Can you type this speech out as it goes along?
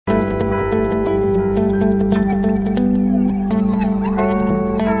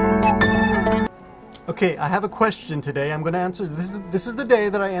Okay, I have a question today. I'm going to answer. This is the day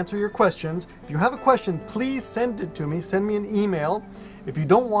that I answer your questions. If you have a question, please send it to me. Send me an email. If you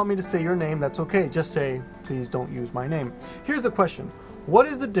don't want me to say your name, that's okay. Just say, please don't use my name. Here's the question. What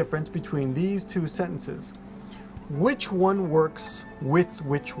is the difference between these two sentences? Which one works with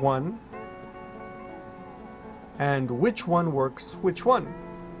which one? And which one works which one?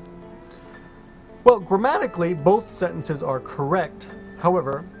 Well, grammatically, both sentences are correct.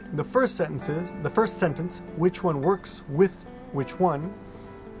 However, the first sentence, which one works with which one,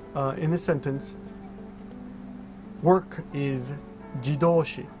 in this sentence, work is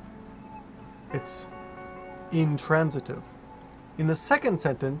jidoshi. It's intransitive. In the second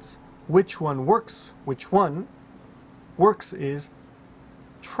sentence, which one works which one, works is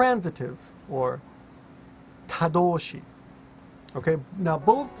transitive or tadoshi. Okay, now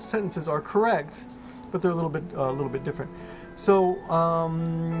both sentences are correct, but they're a little bit different. So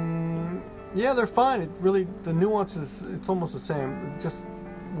yeah, they're fine. It really, the nuance is, it's almost the same. Just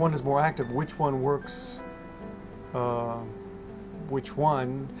one is more active. Which one works? Which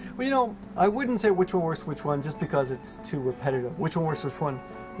one? Well, you know, I wouldn't say which one works which one just because it's too repetitive. Which one works which one?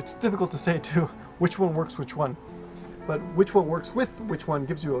 It's difficult to say too. Which one works which one? But which one works with which one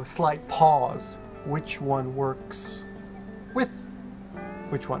gives you a slight pause. Which one works with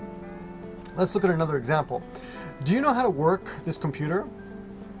which one? Let's look at another example. Do you know how to work this computer?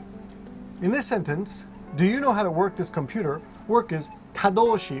 In this sentence, do you know how to work this computer? Work is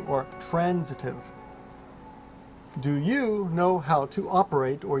tadoshi or transitive. Do you know how to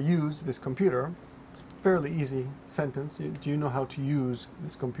operate or use this computer? It's a fairly easy sentence. Do you know how to use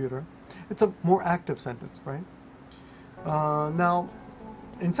this computer? It's a more active sentence, right? Now,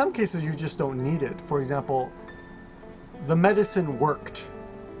 in some cases you just don't need it. For example, the medicine worked.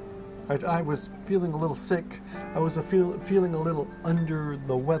 I was feeling a little sick. I was feeling a little under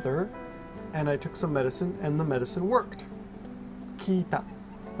the weather, and I took some medicine, and the medicine worked. Kita,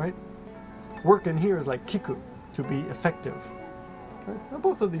 right? Work in here is like kiku, to be effective. Right? Now,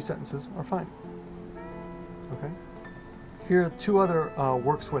 both of these sentences are fine. Okay. Here are two other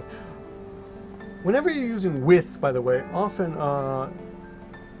works with. Whenever you're using with, by the way, often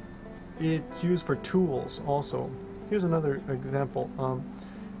it's used for tools also. Here's another example.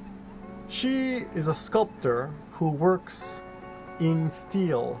 She is a sculptor who works in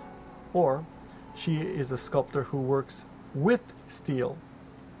steel, or she is a sculptor who works with steel.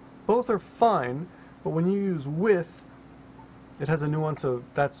 Both are fine, but when you use with, it has a nuance of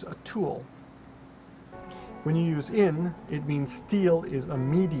that's a tool. When you use in, it means steel is a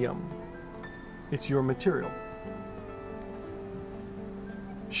medium. It's your material.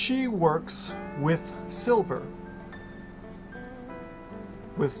 She works with silver.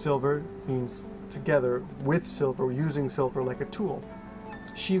 With silver means together, with silver, using silver like a tool.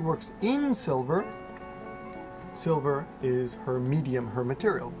 She works in silver. Silver is her medium, her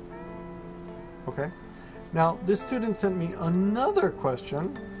material. Okay? Now, this student sent me another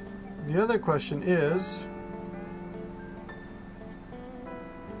question. The other question is,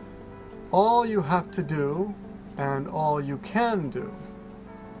 all you have to do and all you can do.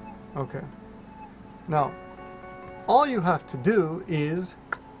 Okay. Now, all you have to do is,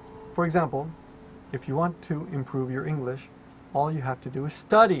 for example, if you want to improve your English, all you have to do is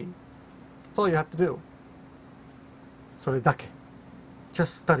study. That's all you have to do. それだけ.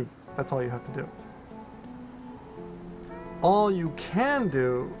 Just study. That's all you have to do. All you can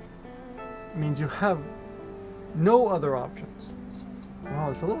do means you have no other options. Well,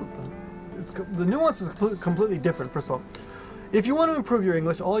 it's a little... the nuance is completely different, first of all. If you want to improve your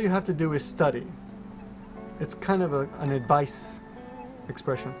English, all you have to do is study. It's kind of an advice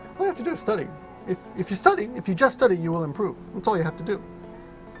expression. All you have to do is study. If you just study, you will improve. That's all you have to do.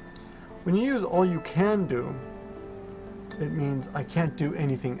 When you use all you can do, it means I can't do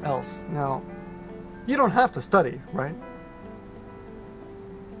anything else. Now, you don't have to study, right?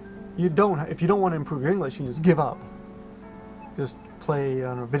 If you don't want to improve your English, you just give up. Just play, I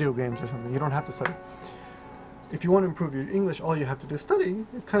don't know, video games or something. You don't have to study. If you want to improve your English, all you have to do is study.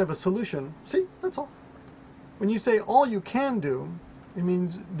 It's kind of a solution. See, that's all. When you say all you can do, it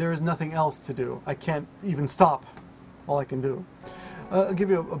means there is nothing else to do. I can't even stop. All I can do. I'll give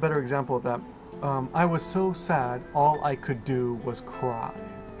you a better example of that. I was so sad, all I could do was cry.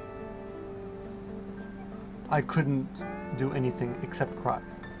 I couldn't do anything except cry.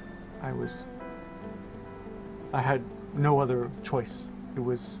 I had no other choice. It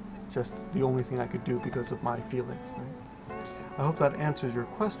was just the only thing I could do because of my feelings. Right? I hope that answers your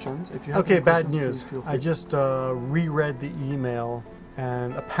questions. If you have any bad questions, news. please feel free. I just reread the email,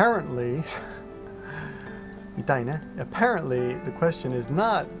 and apparently, apparently the question is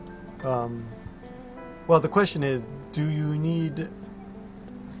not Well, the question is, do you need...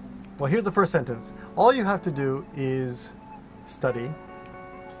 Well, here's the first sentence. All you have to do is study.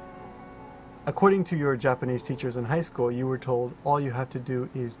 According to your Japanese teachers in high school, you were told all you have to do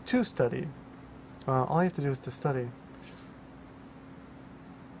is to study. All you have to do is to study.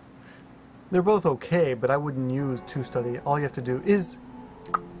 They're both okay, but I wouldn't use to study. All you have to do is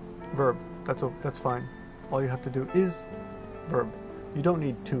verb. That's fine. All you have to do is verb. You don't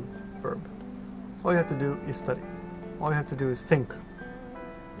need to verb. All you have to do is study. All you have to do is think.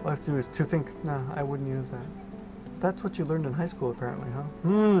 All you have to do is to think. No, I wouldn't use that. That's what you learned in high school, apparently,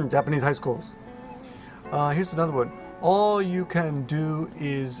 huh? Japanese high schools. Here's another one. All you can do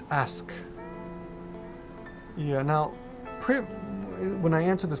is ask. Yeah, now, when I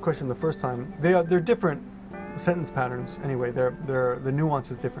answered this question the first time, they're different sentence patterns. Anyway, the nuance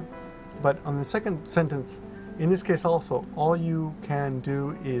is different. But on the second sentence, in this case also, all you can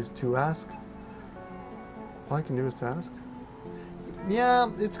do is to ask. All I can do is to ask.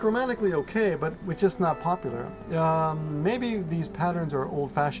 Yeah, it's grammatically okay, but it's just not popular. Maybe these patterns are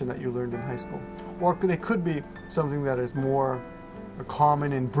old-fashioned that you learned in high school. Or they could be something that is more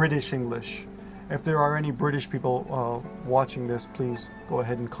common in British English. If there are any British people watching this, please go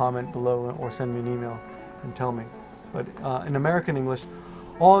ahead and comment below or send me an email and tell me. But in American English,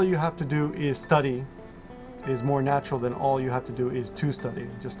 all you have to do is study is more natural than all you have to do is to study,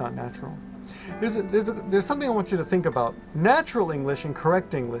 just not natural. There's something I want you to think about. Natural English and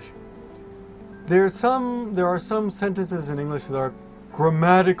correct English. There are some sentences in English that are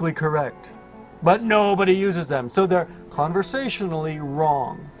grammatically correct, but nobody uses them, so they're conversationally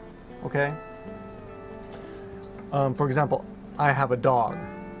wrong. Okay? For example, I have a dog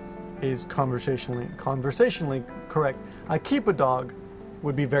is conversationally correct. I keep a dog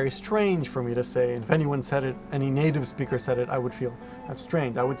would be very strange for me to say, and if anyone said it, any native speaker said it, I would feel that's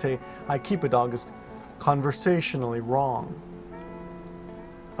strange. I would say I keep a dog is conversationally wrong.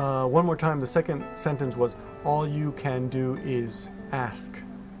 One more time, the second sentence was all you can do is ask.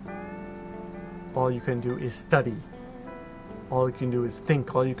 All you can do is study. All you can do is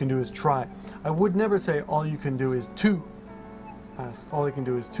think. All you can do is try. I would never say all you can do is to ask. All you can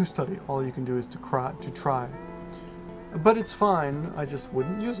do is to study. All you can do is to try. But it's fine, I just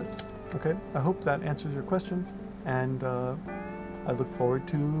wouldn't use it. Okay, I hope that answers your questions, and I look forward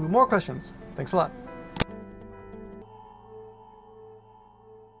to more questions. Thanks a lot.